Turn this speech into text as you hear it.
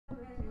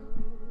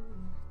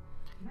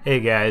Hey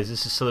guys,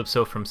 this is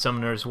Calypso from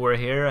Summoner's War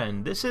here,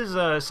 and this is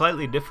a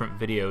slightly different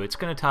video. It's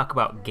going to talk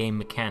about game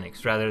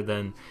mechanics rather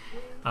than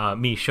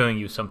me showing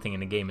you something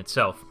in the game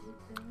itself.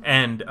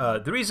 And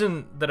the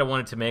reason that I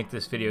wanted to make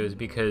this video is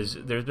because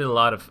there's been a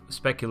lot of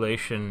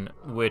speculation,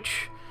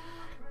 which,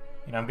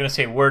 I'm going to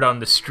say word on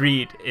the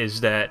street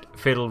is that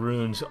Fatal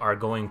Runes are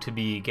going to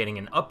be getting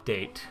an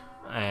update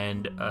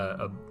and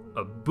a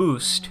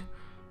boost,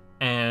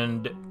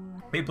 and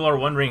people are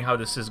wondering how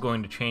this is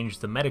going to change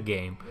the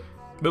metagame.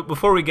 But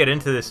before we get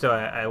into this, though,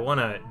 I want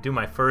to do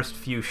my first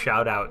few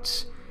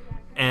shout-outs.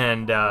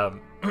 And,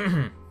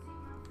 alright,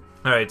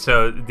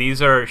 so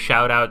these are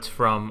shout-outs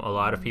from a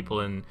lot of people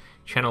in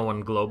Channel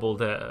 1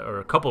 Global, or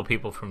a couple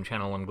people from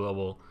Channel 1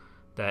 Global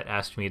that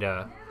asked me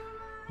to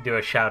do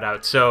a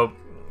shout-out. So,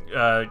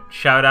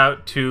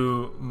 shout-out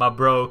to my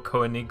bro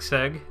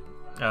Koenigsegg,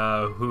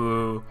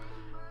 who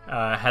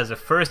has a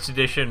first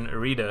edition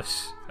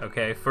Aridas,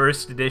 okay?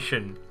 First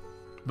edition,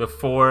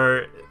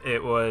 before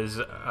it was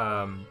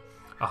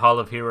a Hall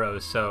of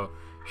Heroes. So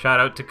shout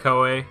out to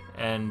Koei,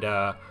 and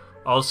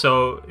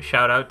also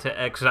shout out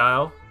to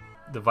Exile,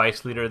 the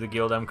vice leader of the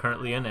guild I'm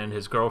currently in, and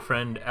his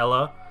girlfriend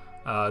Ella,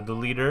 the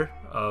leader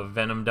of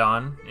Venom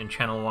Dawn in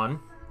Channel 1.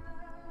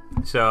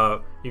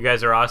 So you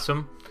guys are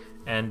awesome,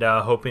 and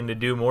hoping to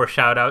do more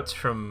shout outs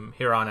from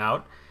here on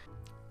out.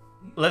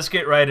 Let's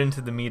get right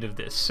into the meat of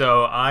this.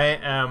 So I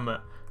am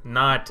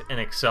not an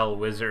Excel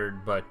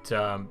wizard, but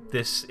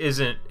this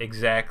isn't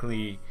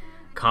exactly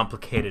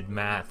complicated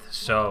math,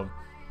 so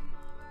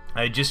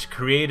I just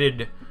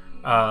created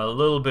a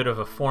little bit of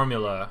a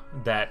formula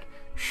that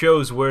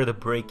shows where the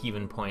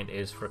break-even point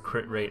is for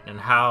crit rate and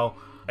how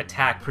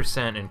attack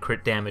percent and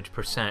crit damage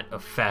percent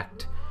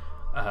affect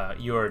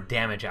your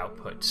damage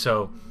output.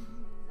 So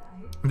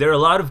there are a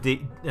lot of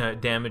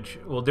damage.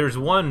 Well, there's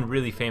one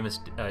really famous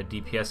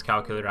DPS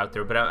calculator out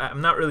there, but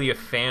I'm not really a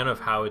fan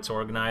of how it's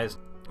organized.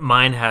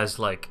 Mine has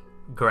like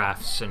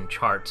graphs and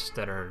charts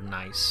that are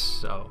nice.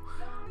 So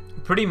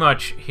pretty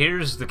much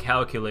here's the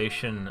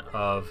calculation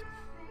of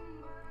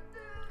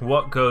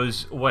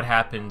what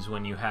happens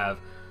when you have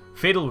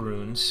Fatal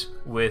Runes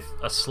with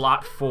a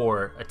slot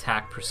 4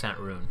 attack percent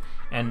rune.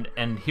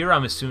 And here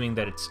I'm assuming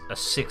that it's a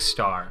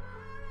 6-star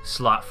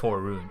slot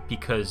 4 rune,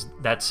 because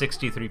that's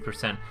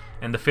 63%,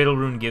 and the Fatal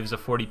Rune gives a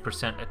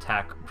 40%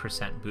 attack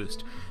percent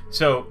boost.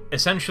 So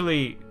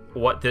essentially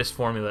what this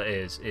formula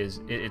is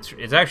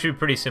it's actually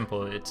pretty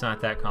simple. It's not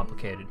that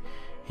complicated.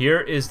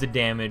 Here is the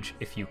damage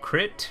if you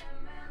crit,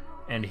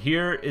 and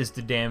here is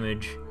the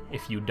damage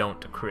if you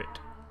don't crit.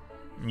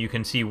 You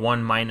can see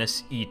 1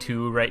 minus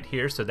E2 right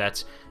here, so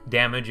that's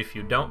damage if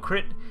you don't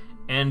crit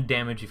and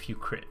damage if you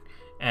crit.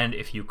 And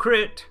if you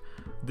crit,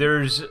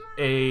 there's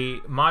a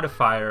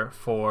modifier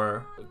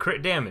for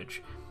crit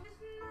damage.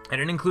 I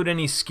didn't include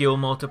any skill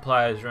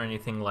multipliers or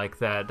anything like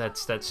that.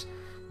 That's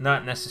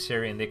not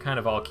necessary, and they kind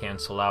of all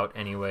cancel out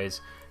anyways,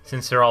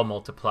 since they're all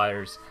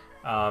multipliers.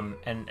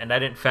 And I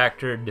didn't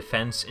factor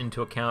defense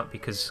into account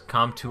because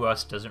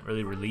Com2Us doesn't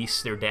really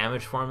release their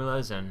damage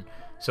formulas, and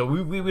so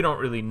we don't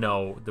really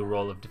know the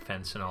role of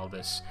defense in all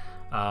this.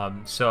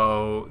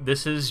 So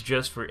this is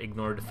just for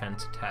ignore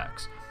defense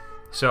attacks.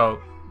 So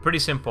pretty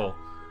simple.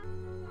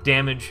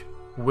 Damage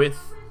with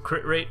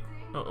crit rate,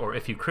 or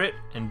if you crit,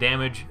 and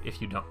damage if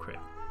you don't crit.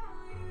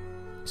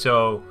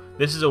 So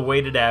this is a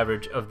weighted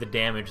average of the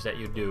damage that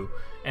you do.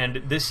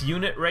 And this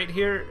unit right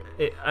here,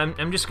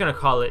 I'm just going to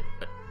call it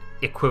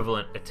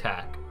equivalent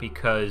attack,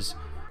 because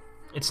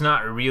it's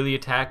not really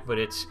attack, but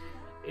it's,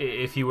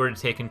 if you were to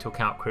take into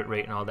account crit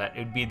rate and all that, it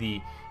would be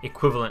the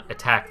equivalent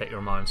attack that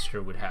your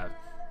monster would have.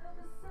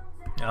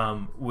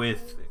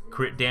 With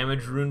crit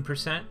damage rune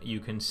percent, you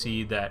can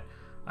see that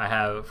I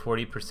have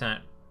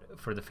 40%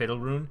 for the Fatal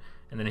Rune,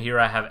 and then here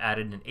I have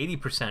added an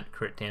 80%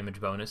 crit damage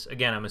bonus.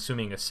 Again, I'm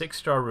assuming a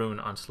 6-star rune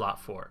on slot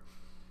 4.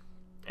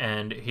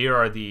 And here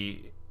are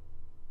the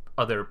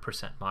other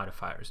percent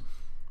modifiers.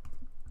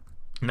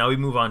 Now we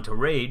move on to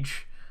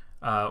Rage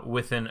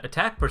with an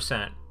attack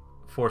percent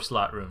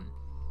 4-slot rune.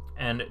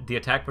 And the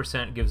attack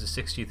percent gives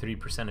a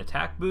 63%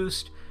 attack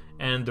boost,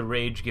 and the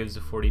Rage gives a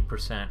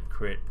 40%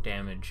 crit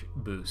damage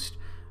boost.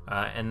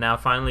 And now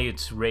finally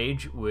it's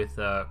Rage with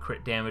a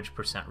crit damage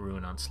percent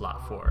rune on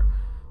slot 4.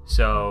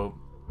 So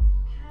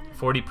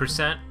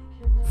 40%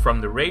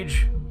 from the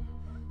Rage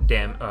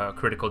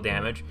critical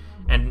damage,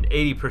 and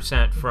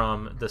 80%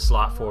 from the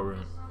slot 4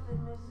 rune.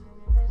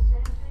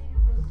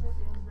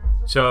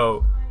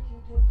 So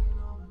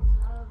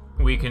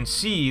we can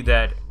see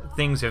that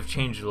things have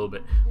changed a little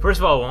bit. First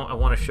of all, I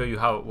want to show you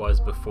how it was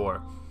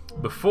before.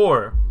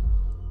 Before,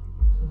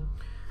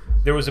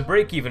 there was a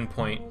break-even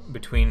point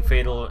between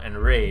Fatal and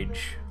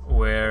Rage,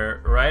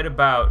 where right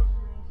about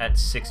at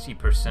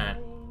 60%,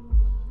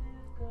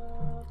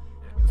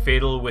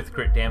 Fatal with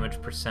crit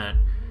damage percent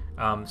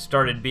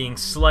started being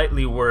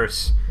slightly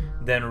worse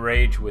than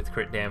Rage with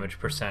crit damage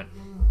percent.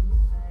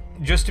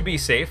 Just to be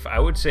safe, I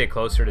would say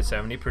closer to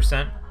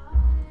 70%,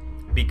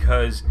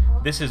 because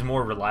this is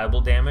more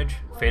reliable damage.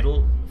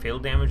 Fatal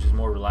damage is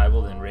more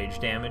reliable than Rage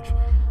damage.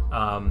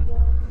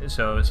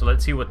 So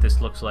let's see what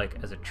this looks like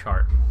as a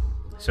chart.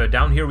 So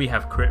down here we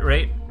have crit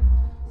rate,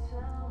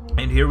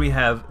 and here we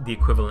have the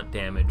equivalent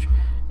damage.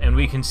 And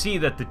we can see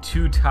that the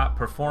two top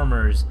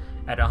performers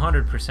at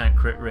 100%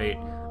 crit rate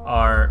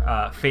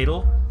are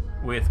Fatal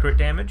with crit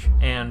damage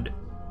and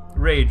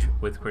Rage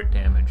with crit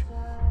damage.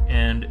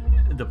 And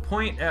the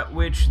point at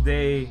which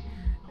they,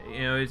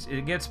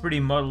 it gets pretty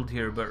muddled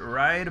here, but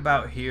right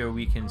about here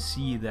we can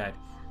see that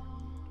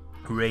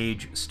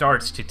Rage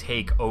starts to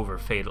take over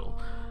Fatal.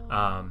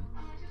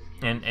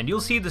 And you'll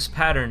see this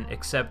pattern,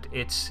 except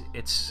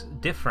it's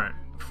different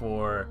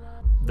for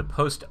the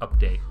post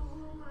update.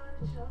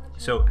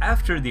 So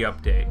after the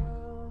update,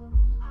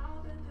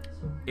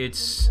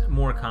 it's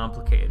more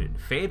complicated.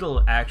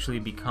 Fatal actually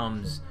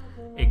becomes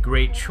a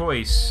great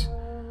choice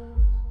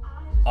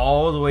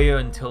all the way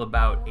until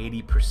about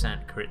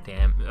 80%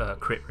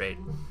 crit rate.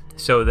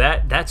 So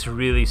that's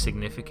really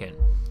significant.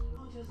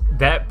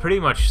 That pretty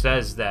much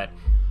says that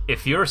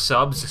if your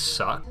subs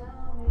suck,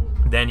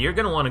 then you're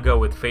going to want to go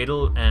with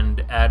Fatal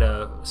and add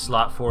a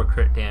slot 4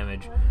 crit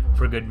damage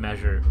for good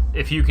measure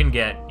if you can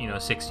get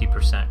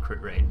 60%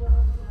 crit rate.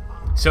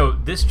 So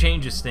this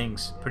changes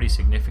things pretty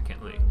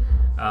significantly.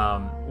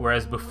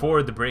 Whereas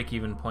before the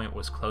break-even point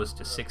was close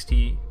to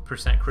 60%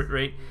 crit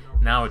rate,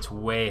 now it's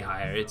way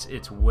higher.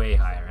 It's way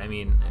higher. I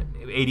mean,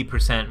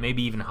 80%,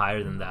 maybe even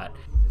higher than that.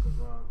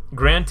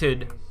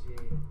 Granted,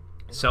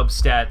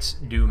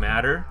 substats do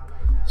matter.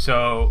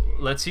 So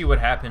let's see what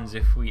happens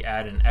if we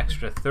add an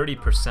extra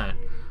 30%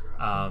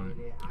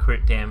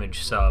 crit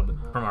damage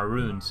sub from our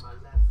runes.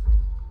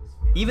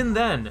 Even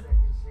then,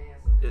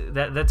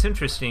 that's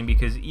interesting,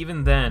 because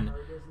even then,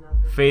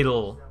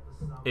 Fatal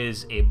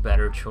is a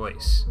better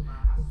choice.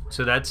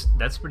 So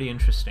that's pretty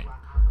interesting.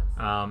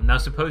 Now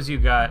suppose you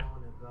got,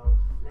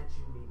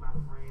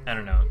 I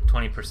don't know,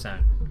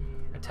 20%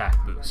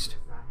 attack boost.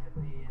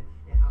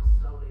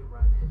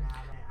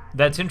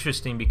 That's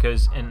interesting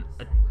because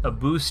a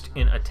boost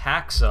in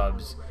attack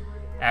subs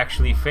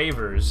actually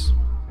favors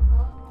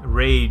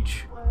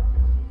Rage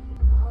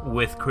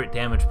with crit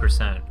damage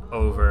percent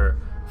over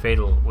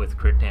Fatal with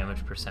crit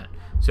damage percent.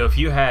 So if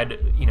you had,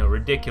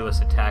 ridiculous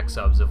attack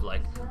subs of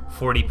like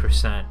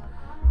 40%,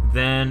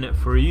 then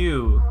for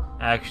you,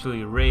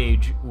 actually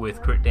Rage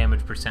with crit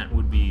damage percent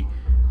would be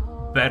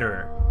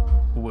better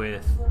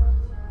with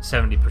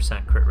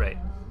 70% crit rate.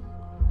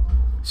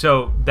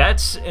 So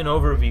that's an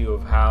overview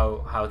of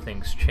how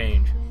things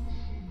change.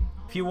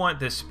 If you want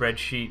this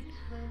spreadsheet,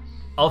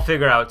 I'll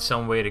figure out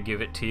some way to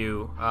give it to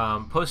you.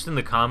 Post in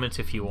the comments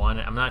if you want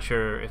it. I'm not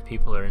sure if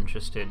people are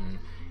interested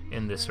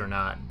in this or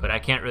not, but I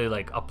can't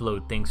really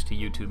upload things to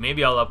YouTube.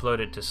 Maybe I'll upload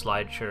it to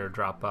SlideShare or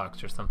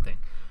Dropbox or something.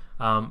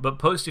 But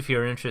post if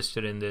you're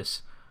interested in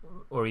this,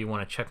 or you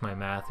want to check my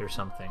math or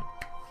something.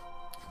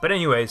 But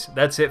anyways,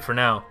 that's it for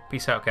now.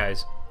 Peace out,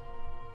 guys.